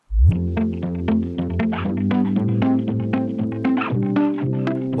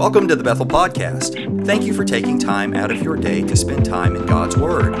Welcome to the Bethel Podcast. Thank you for taking time out of your day to spend time in God's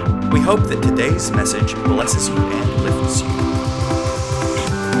Word. We hope that today's message blesses you and lifts you.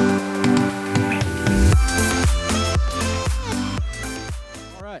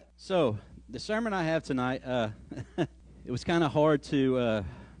 All right, so the sermon I have tonight, it was kind of hard to,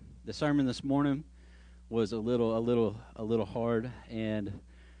 the sermon this morning was a little hard, and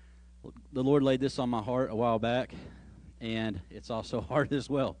the Lord laid this on my heart a while back. And it's also hard as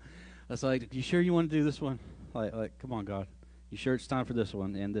well. I was like, you sure you want to do this one? Like, come on, God. You sure it's time for this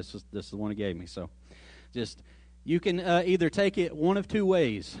one? And this is the one He gave me. So just, you can either take it one of two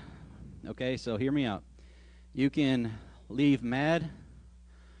ways. Okay, so hear me out. You can leave mad,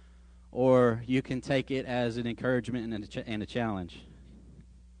 or you can take it as an encouragement and a challenge.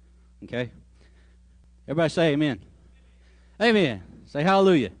 Okay? Everybody say amen. Amen. Say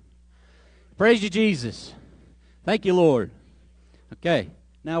hallelujah. Praise you, Jesus. Thank you, Lord. Okay,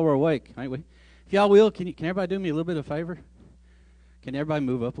 now we're awake, ain't we? If y'all will, can everybody do me a little bit of a favor? Can everybody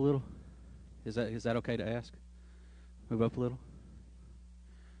move up a little? Is that okay to ask? Move up a little?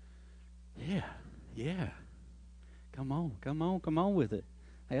 Yeah. Come on with it.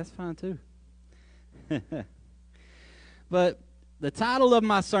 Hey, that's fine too. But the title of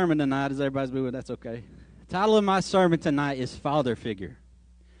my sermon tonight, is everybody's moving? That's okay. The title of my sermon tonight is Father Figure.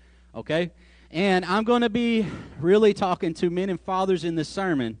 Okay? And I'm going to be really talking to men and fathers in this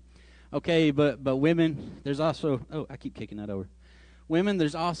sermon, okay, but women, there's also, I keep kicking that over. Women,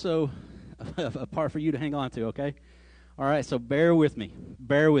 there's also a part for you to hang on to, okay? All right, so bear with me.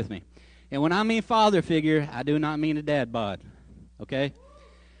 And when I mean father figure, I do not mean a dad bod, okay?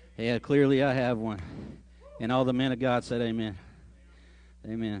 Yeah, clearly I have one. And all the men of God said amen.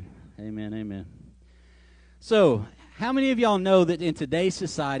 Amen. So, how many of y'all know that in today's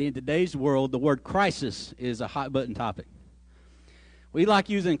society, in today's world, the word crisis is a hot-button topic? We like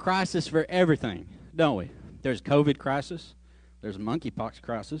using crisis for everything, don't we? There's COVID crisis. There's monkeypox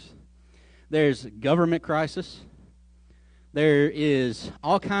crisis. There's government crisis. There is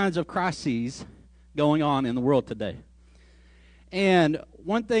all kinds of crises going on in the world today. And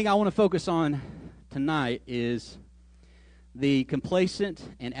one thing I want to focus on tonight is the complacent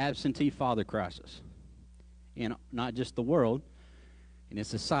and absentee father crisis. In not just the world, and in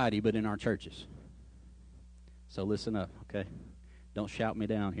society, but in our churches. So listen up, okay? Don't shout me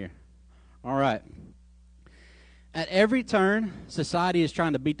down here. All right. At every turn, society is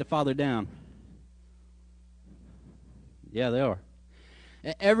trying to beat the father down. Yeah, they are.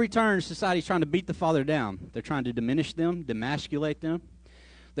 At every turn, society is trying to beat the father down. They're trying to diminish them, demasculate them.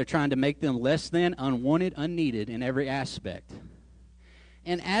 They're trying to make them less than, unwanted, unneeded in every aspect.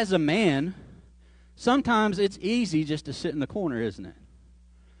 And as a man, sometimes it's easy just to sit in the corner, isn't it?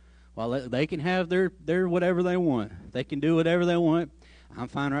 Well, they can have their whatever they want. They can do whatever they want. I'm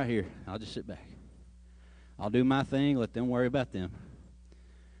fine right here. I'll just sit back. I'll do my thing. Let them worry about them.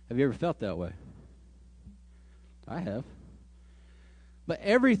 Have you ever felt that way? I have. But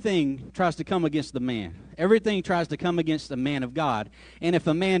everything tries to come against the man. Everything tries to come against the man of God. And if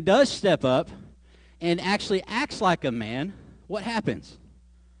a man does step up and actually acts like a man, what happens?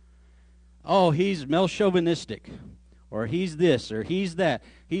 Oh, he's male chauvinistic, or he's this, or he's that.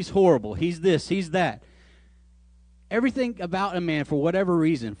 He's horrible. He's this, he's that. Everything about a man, for whatever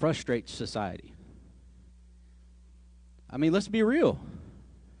reason, frustrates society. I mean, let's be real.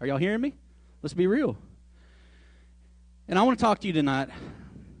 Are y'all hearing me? Let's be real. And I want to talk to you tonight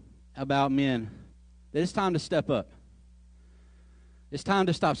about men, that it's time to step up. It's time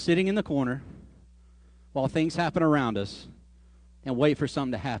to stop sitting in the corner while things happen around us and wait for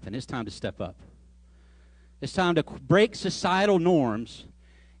something to happen. It's time to step up. It's time to break societal norms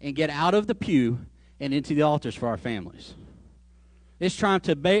and get out of the pew and into the altars for our families. It's time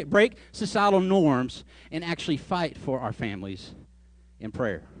to break societal norms and actually fight for our families in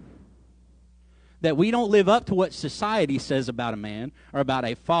prayer. That we don't live up to what society says about a man or about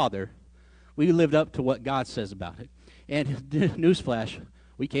a father. We lived up to what God says about it. And newsflash,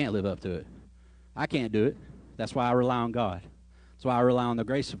 we can't live up to it. I can't do it. That's why I rely on God. That's why I rely on the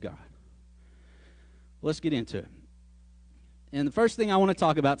grace of God. Let's get into it. And the first thing I want to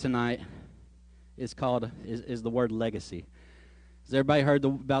talk about tonight is the word legacy. Has everybody heard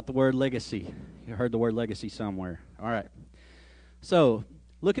about the word legacy? You heard the word legacy somewhere. All right. So,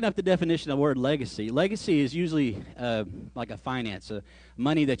 looking up the definition of the word legacy, legacy is usually like a finance,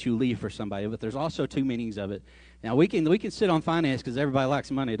 money that you leave for somebody, but there's also two meanings of it. Now, we can sit on finance because everybody likes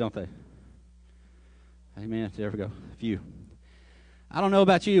money, don't they? Amen. There we go. A few. I don't know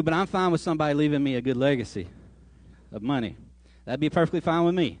about you, but I'm fine with somebody leaving me a good legacy of money. That'd be perfectly fine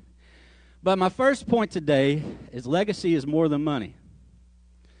with me. But my first point today is legacy is more than money.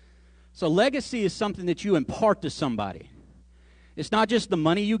 So legacy is something that you impart to somebody. It's not just the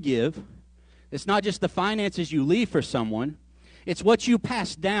money you give. It's not just the finances you leave for someone. It's what you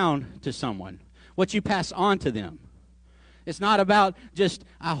pass down to someone, what you pass on to them. It's not about just,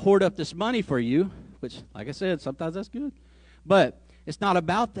 I hoard up this money for you, which, like I said, sometimes that's good. But it's not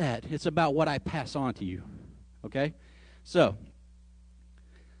about that. It's about what I pass on to you. Okay? So,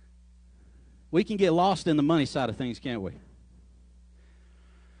 we can get lost in the money side of things, can't we?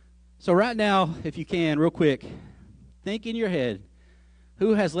 So right now, if you can, real quick, think in your head,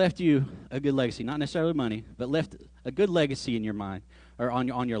 who has left you a good legacy? Not necessarily money, but left a good legacy in your mind or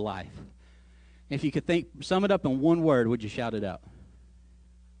on your life. If you could sum it up in one word, would you shout it out?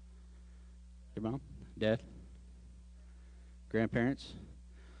 Your mom? Dad? Grandparents?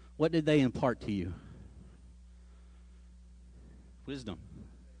 What did they impart to you? Wisdom.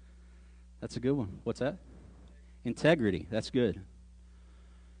 That's a good one. What's that? Integrity. That's good.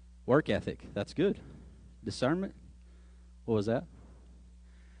 Work ethic. That's good. Discernment. What was that?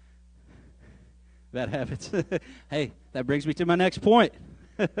 Bad habits. Hey, that brings me to my next point.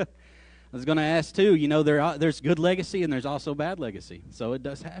 I was going to ask too, there's good legacy and there's also bad legacy. So it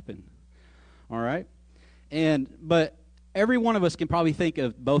does happen. All right? But every one of us can probably think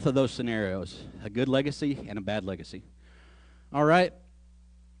of both of those scenarios, a good legacy and a bad legacy. All right?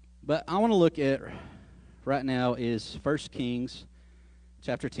 But I want to look at right now is 1 Kings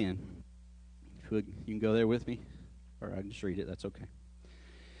chapter 10. You can go there with me, or I can just read it. That's okay.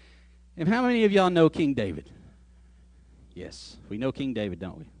 And how many of y'all know King David? Yes, we know King David,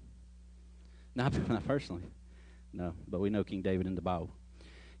 don't we? Not personally. No, but we know King David in the Bible.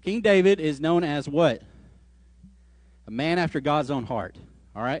 King David is known as what? A man after God's own heart.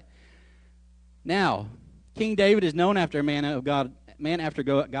 All right? Now, King David is known after a man after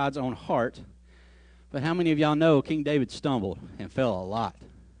God's own heart. But how many of y'all know King David stumbled and fell a lot?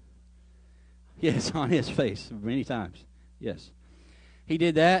 Yes, on his face many times. Yes. He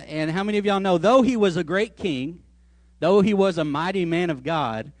did that. And how many of y'all know, though he was a great king, though he was a mighty man of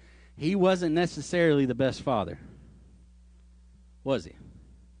God, he wasn't necessarily the best father. Was he?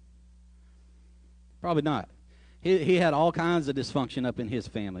 Probably not. He had all kinds of dysfunction up in his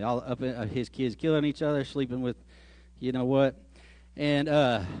family. His kids killing each other, sleeping with, you know what. And,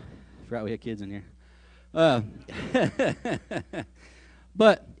 forgot we had kids in here.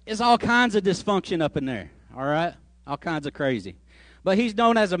 But it's all kinds of dysfunction up in there, all right? All kinds of crazy. But he's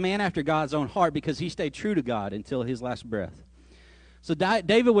known as a man after God's own heart because he stayed true to God until his last breath. So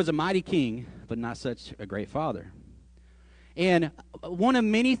David was a mighty king, but not such a great father. And one of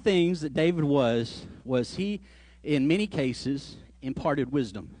many things that David was he, in many cases, imparted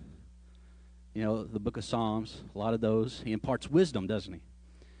wisdom. You know, the book of Psalms, a lot of those, he imparts wisdom, doesn't he?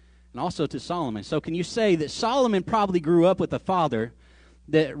 And also to Solomon. So can you say that Solomon probably grew up with a father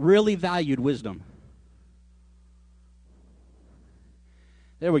that really valued wisdom?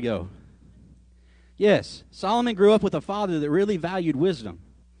 There we go. Yes, Solomon grew up with a father that really valued wisdom.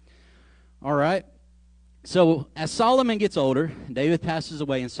 All right. So as Solomon gets older, David passes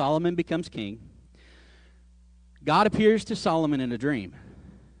away and Solomon becomes king. God appears to Solomon in a dream.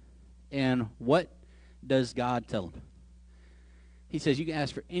 And what does God tell him? He says, you can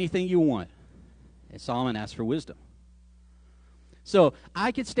ask for anything you want. And Solomon asked for wisdom. So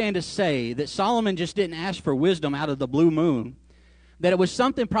I could stand to say that Solomon just didn't ask for wisdom out of the blue moon, that it was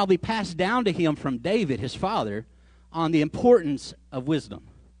something probably passed down to him from David, his father, on the importance of wisdom,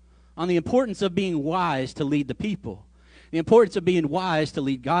 on the importance of being wise to lead the people, the importance of being wise to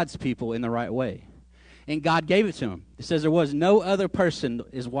lead God's people in the right way. And God gave it to him. It says there was no other person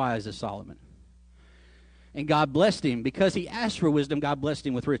as wise as Solomon. And God blessed him. Because he asked for wisdom, God blessed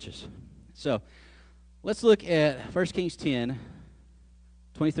him with riches. So let's look at 1 Kings 10,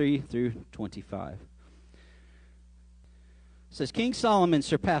 23 through 25. It says, King Solomon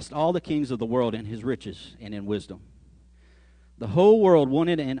surpassed all the kings of the world in his riches and in wisdom. The whole world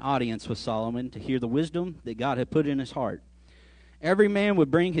wanted an audience with Solomon to hear the wisdom that God had put in his heart. Every man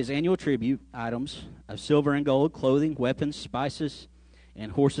would bring his annual tribute items of silver and gold, clothing, weapons, spices,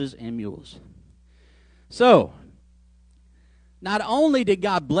 and horses and mules. So, not only did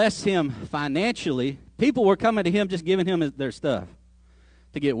God bless him financially, people were coming to him just giving him their stuff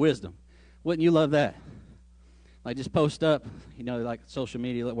to get wisdom. Wouldn't you love that? Like just post up, like social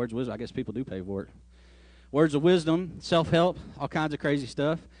media, like words of wisdom. I guess people do pay for it. Words of wisdom, self-help, all kinds of crazy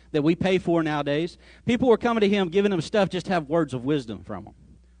stuff that we pay for nowadays. People were coming to him, giving him stuff just to have words of wisdom from him.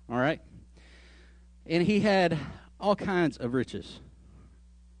 All right? And he had all kinds of riches.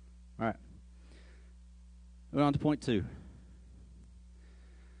 All right. Moving on to point 2.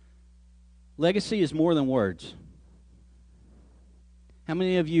 Legacy is more than words. How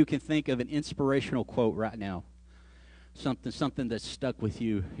many of you can think of an inspirational quote right now? Something that's stuck with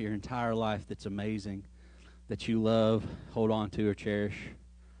you your entire life that's amazing, that you love, hold on to, or cherish?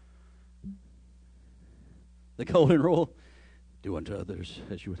 The golden rule, do unto others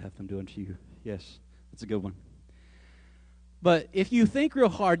as you would have them do unto you. Yes, that's a good one. But if you think real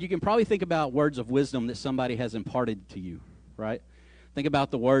hard, you can probably think about words of wisdom that somebody has imparted to you, right? Think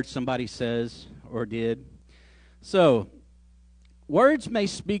about the words somebody says or did. So, words may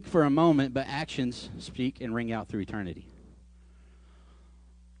speak for a moment, but actions speak and ring out through eternity.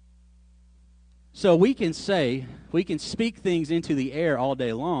 So we can speak things into the air all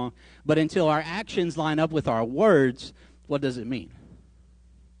day long, but until our actions line up with our words, what does it mean?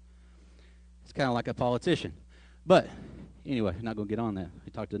 It's kind of like a politician. But anyway, I'm not going to get on that.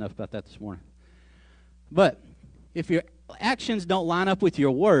 We talked enough about that this morning. But if your actions don't line up with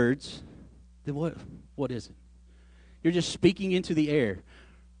your words, then what is it? You're just speaking into the air.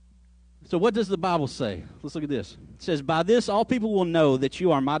 So what does the Bible say? Let's look at this. It says, by this all people will know that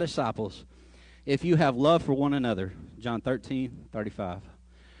you are my disciples, if you have love for one another. John 13:35.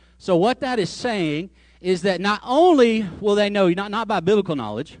 So what that is saying is that not only will they know you, not by biblical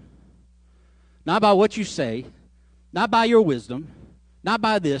knowledge, not by what you say, not by your wisdom, not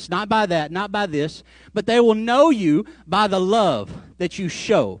by this, not by that, not by this, but they will know you by the love that you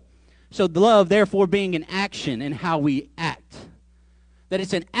show. So the love, therefore, being an action in how we act. That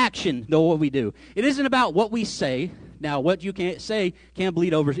it's an action, though, what we do. It isn't about what we say. Now, what you can't say can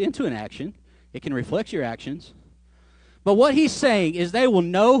bleed over into an action. It can reflect your actions. But what he's saying is they will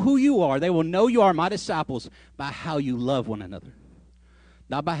know who you are. They will know you are my disciples by how you love one another.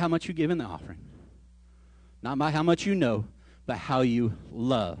 Not by how much you give in the offering. Not by how much you know, but how you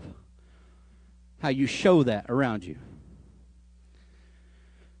love. How you show that around you.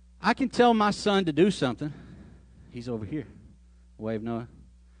 I can tell my son to do something. He's over here. Wave, Noah.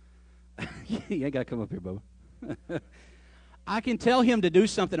 You ain't got to come up here, Bubba. I can tell him to do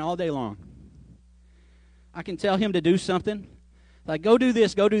something all day long. I can tell him to do something. Like, go do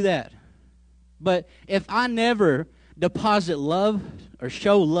this, go do that. But if I never deposit love or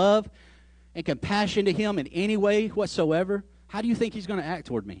show love and compassion to him in any way whatsoever, how do you think he's going to act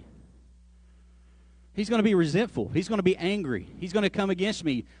toward me? He's going to be resentful. He's going to be angry. He's going to come against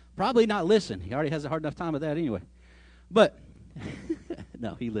me. Probably not listen. He already has a hard enough time with that anyway. But,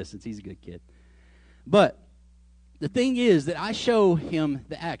 no, he listens. He's a good kid. But the thing is that I show him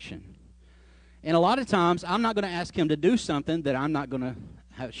the action. And a lot of times, I'm not going to ask him to do something that I'm not going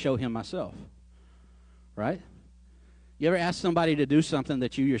to show him myself. Right? You ever ask somebody to do something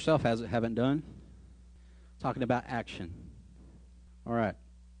that you yourself haven't done? Talking about action. All right.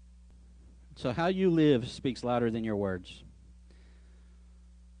 So how you live speaks louder than your words.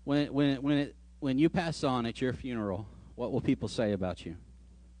 When you pass on at your funeral, what will people say about you?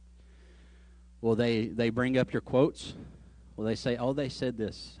 Will they bring up your quotes? Will they say, oh, they said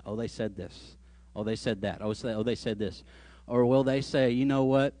this. Oh, they said this. Oh, they said that. Oh, they said this. Or will they say, you know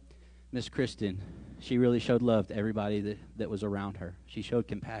what, Miss Kristen, she really showed love to everybody that was around her. She showed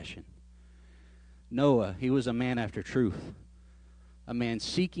compassion. Noah, he was a man after truth. A man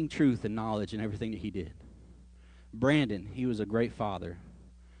seeking truth and knowledge in everything that he did. Brandon, he was a great father.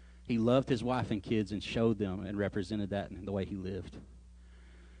 He loved his wife and kids and showed them and represented that in the way he lived.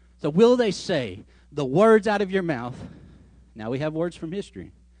 So will they say the words out of your mouth? Now we have words from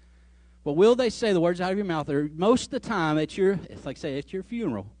history. But will they say the words out of your mouth? Or most of the time at your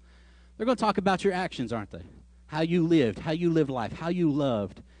funeral, they're going to talk about your actions, aren't they? How you lived life, how you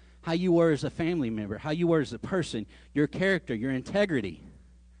loved, how you were as a family member, how you were as a person, your character, your integrity.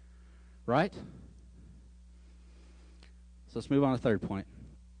 Right? So let's move on to the third point.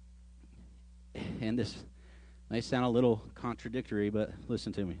 And this may sound a little contradictory, but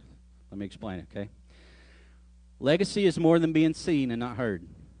listen to me. Let me explain it, okay? Legacy is more than being seen and not heard.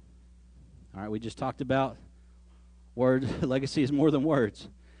 All right, we just talked about words. Legacy is more than words.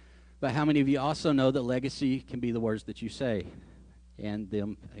 But how many of you also know that legacy can be the words that you say and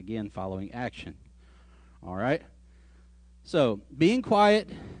them, again, following action? All right? So being quiet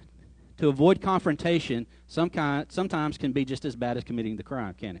to avoid confrontation sometimes can be just as bad as committing the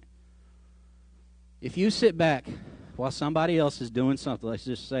crime, can't it? If you sit back while somebody else is doing something, let's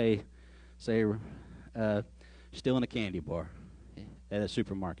just say stealing a candy bar at a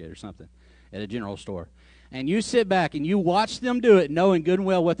supermarket or something, at a general store, and you sit back and you watch them do it knowing good and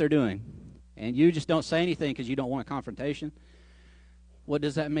well what they're doing, and you just don't say anything because you don't want a confrontation, what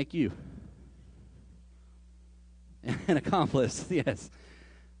does that make you? An accomplice, yes.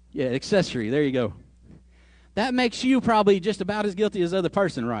 Yeah, accessory, there you go. That makes you probably just about as guilty as the other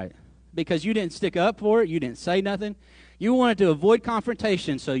person, right? Because you didn't stick up for it, you didn't say nothing. You wanted to avoid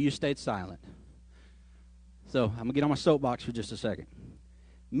confrontation, so you stayed silent. So I'm going to get on my soapbox for just a second.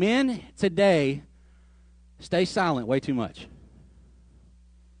 Men today stay silent way too much.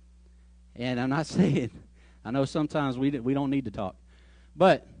 And I'm not saying, I know sometimes we don't need to talk.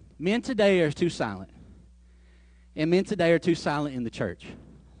 But men today are too silent. And men today are too silent in the church.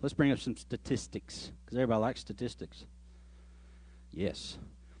 Let's bring up some statistics, because everybody likes statistics. Yes.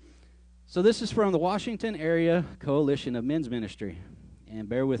 So this is from the Washington Area Coalition of Men's Ministry. And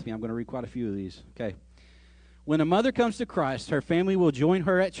bear with me, I'm going to read quite a few of these. Okay. When a mother comes to Christ, her family will join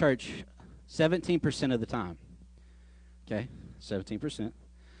her at church 17% of the time. Okay, 17%.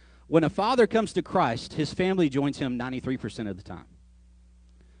 When a father comes to Christ, his family joins him 93% of the time.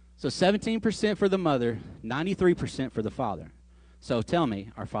 So 17% for the mother, 93% for the father. So tell me,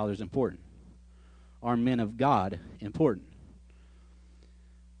 are fathers important? Are men of God important?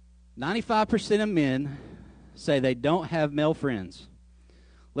 95% of men say they don't have male friends.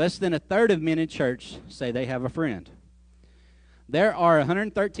 Less than a third of men in church say they have a friend. There are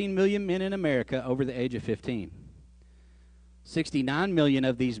 113 million men in America over the age of 15. 69 million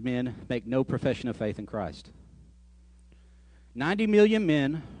of these men make no profession of faith in Christ. 90 million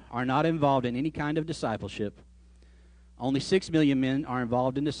men are not involved in any kind of discipleship. Only 6 million men are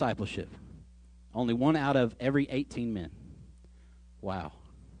involved in discipleship. Only 1 out of every 18 men. Wow.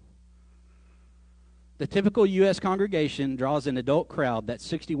 The typical U.S. congregation draws an adult crowd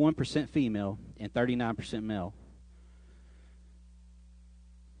that's 61% female and 39% male.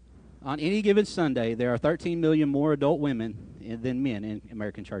 On any given Sunday, there are 13 million more adult women than men in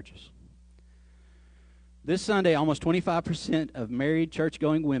American churches. This Sunday, almost 25% of married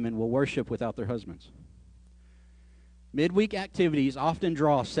church-going women will worship without their husbands. Midweek activities often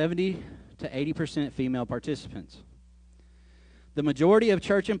draw 70 to 80% female participants. The majority of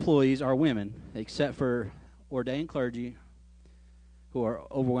church employees are women, except for ordained clergy, who are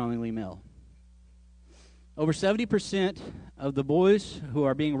overwhelmingly male. Over 70% of the boys who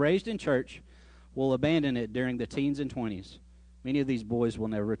are being raised in church will abandon it during the teens and 20s. Many of these boys will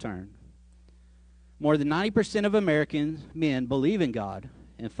never return. More than 90% of American men believe in God,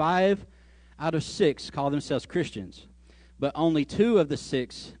 and 5 out of 6 call themselves Christians, but only 2 of the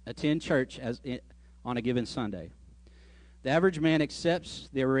 6 attend church on a given Sunday. The average man accepts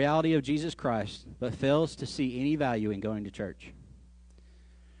the reality of Jesus Christ, but fails to see any value in going to church.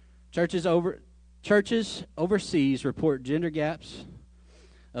 Churches overseas report gender gaps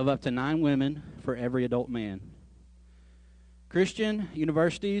of up to 9 women for every adult man. Christian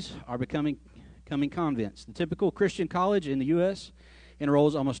universities are becoming convents. The typical Christian college in the U.S.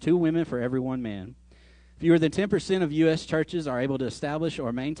 enrolls almost 2 women for every 1 man. Fewer than 10% of U.S. churches are able to establish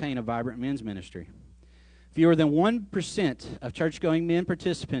or maintain a vibrant men's ministry. Fewer than 1% of church-going men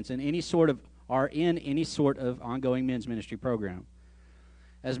participants are in any sort of ongoing men's ministry program.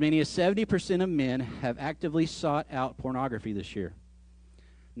 As many as 70% of men have actively sought out pornography this year.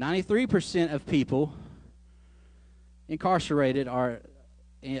 93% of people incarcerated are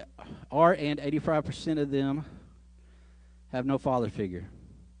and 85% of them have no father figure.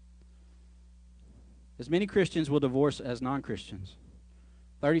 As many Christians will divorce as non-Christians.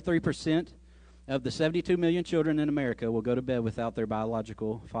 33% of the 72 million children in America will go to bed without their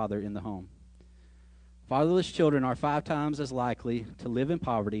biological father in the home. Fatherless children are 5 times as likely to live in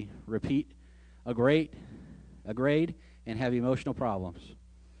poverty, repeat a grade, and have emotional problems.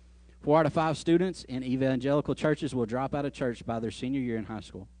 4 out of 5 students in evangelical churches will drop out of church by their senior year in high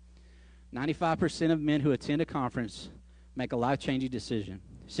school. 95% of men who attend a conference make a life-changing decision.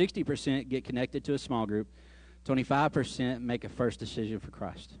 60% get connected to a small group. 25% make a first decision for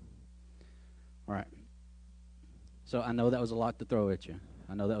Christ. All right. So I know that was a lot to throw at you.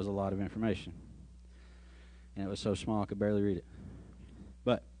 I know that was a lot of information. And it was so small I could barely read it.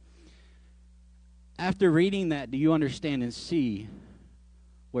 But after reading that, do you understand and see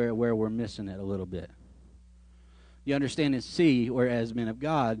where we're missing it a little bit? You understand and see where, as men of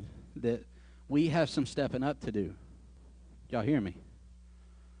God, that we have some stepping up to do. Y'all hear me?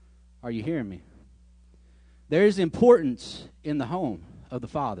 Are you hearing me? There is importance in the home of the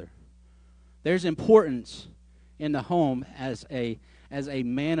father. There's importance in the home as a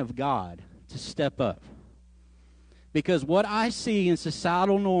man of God to step up. Because what I see in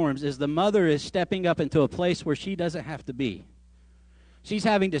societal norms is the mother is stepping up into a place where she doesn't have to be. She's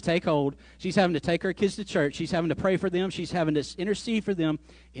having to take hold. She's having to take her kids to church. She's having to pray for them. She's having to intercede for them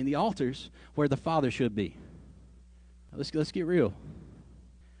in the altars where the father should be. Let's get real.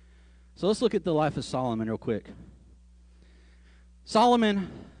 So let's look at the life of Solomon real quick. Solomon,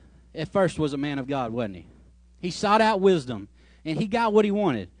 at first, was a man of God, wasn't he? He sought out wisdom, and he got what he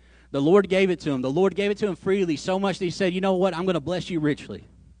wanted. The Lord gave it to him. The Lord gave it to him freely, so much that he said, you know what, I'm going to bless you richly.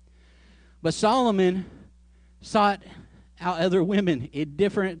 But Solomon sought out other women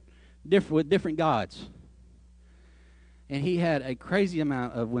in with different gods. And he had a crazy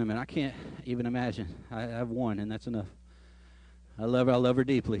amount of women. I can't even imagine. I have one, and that's enough. I love her. I love her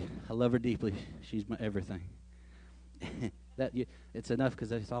deeply. I love her deeply. She's my everything. It's enough because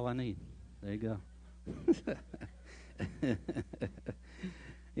that's all I need. There you go.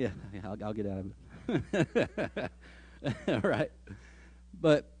 Yeah, I'll get out of it. All right.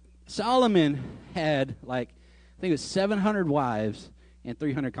 But Solomon had, I think it was 700 wives and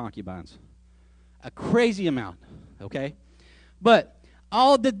 300 concubines. A crazy amount, okay? But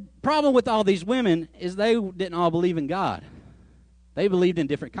the problem with all these women is they didn't all believe in God. They believed in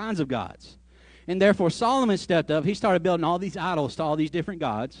different kinds of gods. And therefore, Solomon stepped up. He started building all these idols to all these different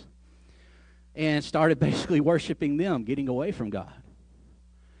gods and started basically worshiping them, getting away from God.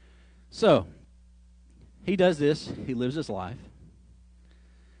 So, he does this. He lives his life.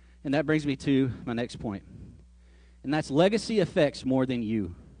 And that brings me to my next point. And that's legacy affects more than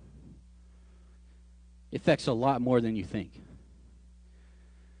you. It affects a lot more than you think.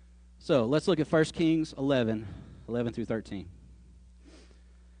 So, let's look at 1 Kings 11 through 13.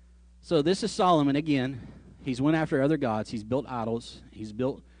 So, this is Solomon again. He's went after other gods. He's built idols. He's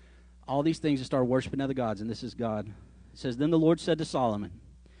built all these things to start worshiping other gods, and this is God. It says, Then the Lord said to Solomon,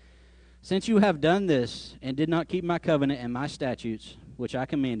 Since you have done this and did not keep my covenant and my statutes, which I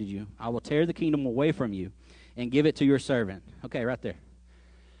commanded you, I will tear the kingdom away from you and give it to your servant. Okay, right there.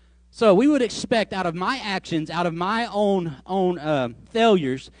 So we would expect out of my actions, out of my own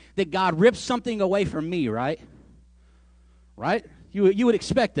failures, that God rips something away from me, right? Right? You would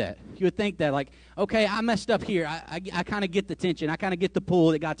expect that. You would think that, okay, I messed up here. I kind of get the tension. I kind of get the pull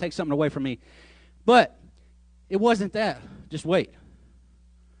that God takes something away from me. But it wasn't that. Just wait.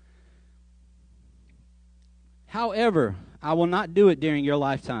 However, I will not do it during your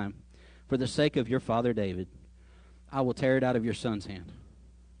lifetime for the sake of your father David. I will tear it out of your son's hand.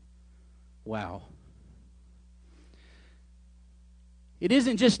 Wow. It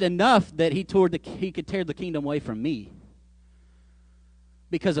isn't just enough that he could tear the kingdom away from me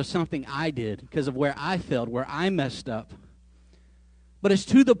because of something I did, because of where I failed, where I messed up. But it's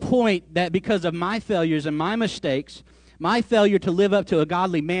to the point that because of my failures and my mistakes, my failure to live up to a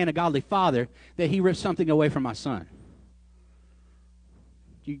godly man, a godly father, that he ripped something away from my son.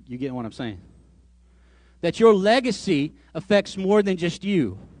 You get what I'm saying? That your legacy affects more than just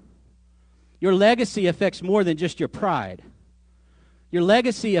you. Your legacy affects more than just your pride. Your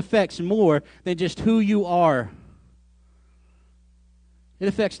legacy affects more than just who you are. It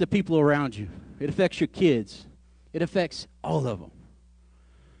affects the people around you. It affects your kids. It affects all of them.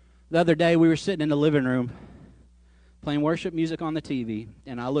 The other day, we were sitting in the living room playing worship music on the TV,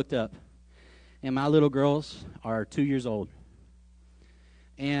 and I looked up, and my little girls are 2 years old.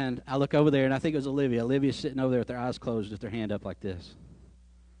 And I look over there, and I think it was Olivia. Olivia's sitting over there with their eyes closed with their hand up like this.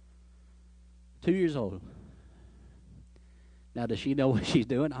 2 years old. Now, does she know what she's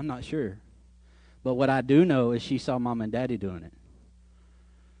doing? I'm not sure. But what I do know is she saw Mom and Daddy doing it.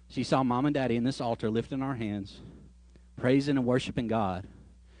 She saw Mom and Daddy in this altar lifting our hands, praising and worshiping God.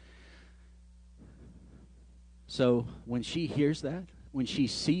 So when she hears that, when she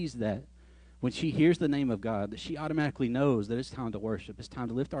sees that, when she hears the name of God, that she automatically knows that it's time to worship. It's time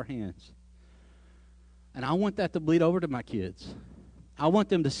to lift our hands. And I want that to bleed over to my kids. I want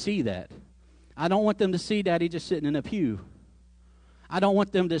them to see that. I don't want them to see Daddy just sitting in a pew. I don't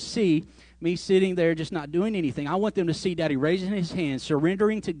want them to see me sitting there just not doing anything. I want them to see Daddy raising his hands,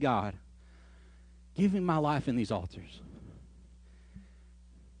 surrendering to God, giving my life in these altars.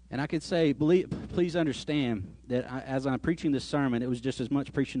 And I could say, please understand that as I'm preaching this sermon, it was just as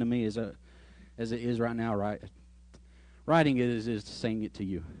much preaching to me as it is right now, right? Writing it is saying it to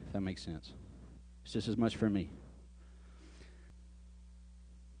you, if that makes sense. It's just as much for me.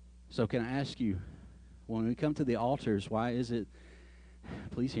 So can I ask you, when we come to the altars, why is it,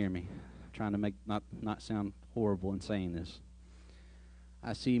 please hear me, I'm trying to make not sound horrible in saying this.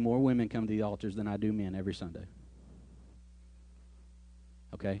 I see more women come to the altars than I do men every Sunday.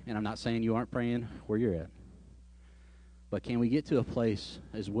 Okay? And I'm not saying you aren't praying where you're at. But can we get to a place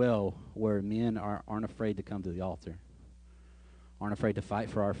as well where men aren't afraid to come to the altar, aren't afraid to fight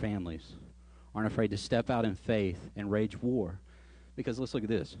for our families, aren't afraid to step out in faith and wage war? Because let's look at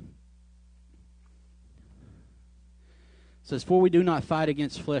this. It says, For we do not fight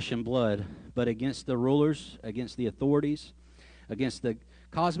against flesh and blood, but against the rulers, against the authorities, against the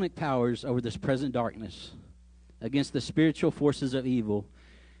cosmic powers over this present darkness, against the spiritual forces of evil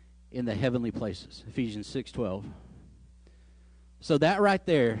in the heavenly places. Ephesians 6:12. So that right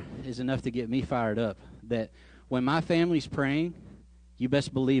there is enough to get me fired up, that when my family's praying, you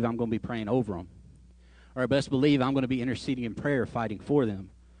best believe I'm going to be praying over them. Or best believe I'm going to be interceding in prayer, fighting for them.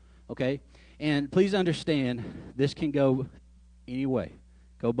 Okay? And please understand, this can go any way,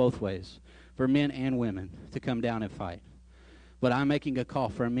 go both ways, for men and women to come down and fight. But I'm making a call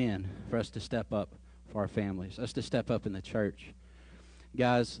for men, for us to step up for our families, us to step up in the church.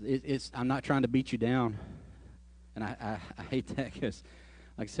 Guys, I'm not trying to beat you down, and I hate that because,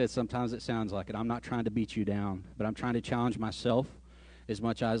 like I said, sometimes it sounds like it. I'm not trying to beat you down, but I'm trying to challenge myself as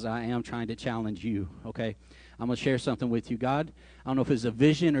much as I am trying to challenge you, okay? I'm going to share something with you. God, I don't know if it's a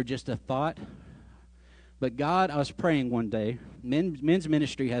vision or just a thought, but God, I was praying one day. Men's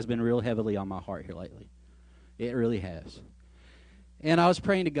ministry has been real heavily on my heart here lately. It really has. And I was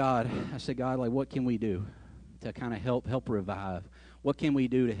praying to God. I said, God, like, what can we do to kind of help revive? What can we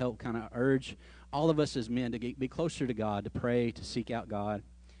do to help kind of urge all of us as men to be closer to God, to pray, to seek out God?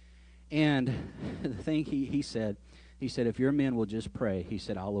 And the thing he said, if your men will just pray, he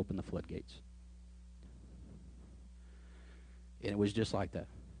said, I'll open the floodgates. And it was just like that.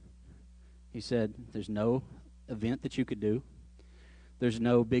 He said, there's no event that you could do. There's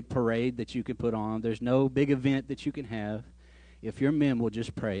no big parade that you can put on. There's no big event that you can have. If your men will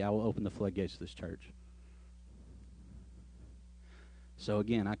just pray, I will open the floodgates of this church. So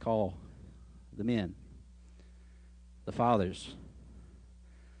again, I call the men, the fathers,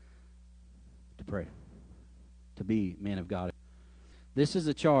 to pray, to be men of God. This is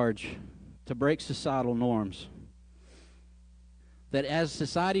a charge to break societal norms. That as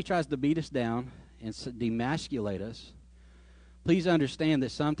society tries to beat us down and demasculate us, please understand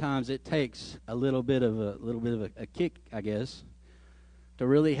that sometimes it takes a little bit of a kick, I guess, to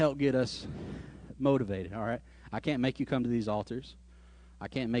really help get us motivated. All right, I can't make you come to these altars. I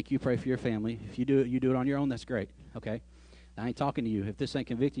can't make you pray for your family. If you do it on your own. That's great. Okay, I ain't talking to you. If this ain't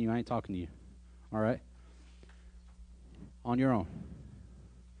convicting you, I ain't talking to you. All right, on your own.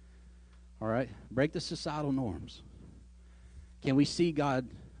 All right, break the societal norms. Can we see God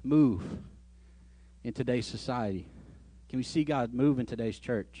move in today's society? Can we see God move in today's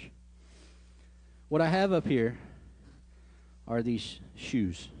church? What I have up here are these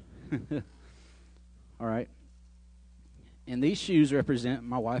shoes. All right. And these shoes represent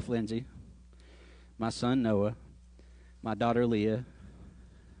my wife, Lindsay, my son, Noah, my daughter, Leah,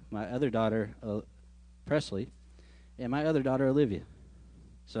 my other daughter, Presley, and my other daughter, Olivia.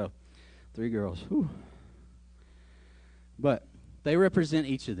 So, 3 girls. Whew. But they represent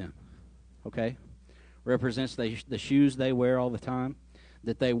each of them, okay? Represents the shoes they wear all the time,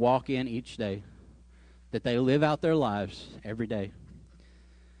 that they walk in each day, that they live out their lives every day.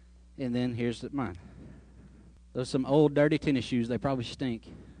 And then here's mine. Those some old dirty tennis shoes. They probably stink.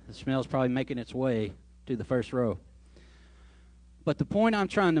 The smell's probably making its way to the first row. But the point I'm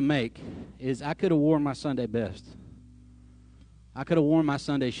trying to make is I could have worn my Sunday best. I could have worn my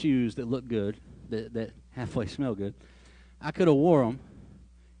Sunday shoes that look good, that halfway smell good. I could have wore them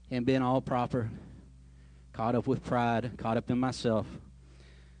and been all proper, caught up with pride, caught up in myself.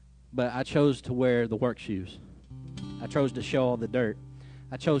 But I chose to wear the work shoes. I chose to show all the dirt.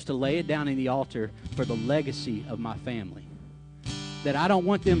 I chose to lay it down in the altar for the legacy of my family. That I don't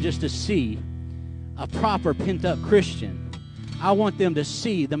want them just to see a proper pent-up Christian. I want them to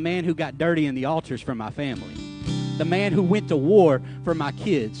see the man who got dirty in the altars for my family. The man who went to war for my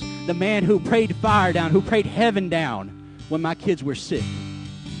kids. The man who prayed fire down, who prayed heaven down when my kids were sick.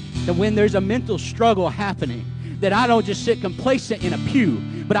 That when there's a mental struggle happening, that I don't just sit complacent in a pew,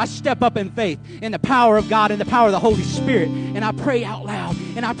 but I step up in faith in the power of God and the power of the Holy Spirit, and I pray out loud,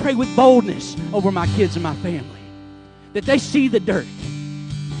 and I pray with boldness over my kids and my family. That they see the dirt.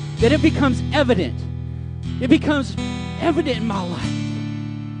 That it becomes evident. It becomes evident in my life.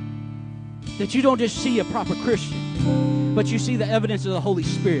 That you don't just see a proper Christian, but you see the evidence of the Holy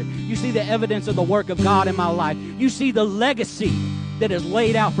Spirit. You see the evidence of the work of God in my life. You see the legacy that is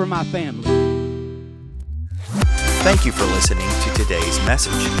laid out for my family. Thank you for listening to today's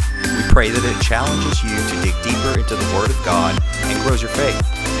message. We pray that it challenges you to dig deeper into the Word of God and grows your faith.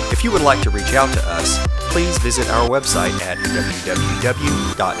 If you would like to reach out to us, please visit our website at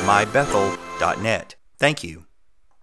www.mybethel.net. Thank you.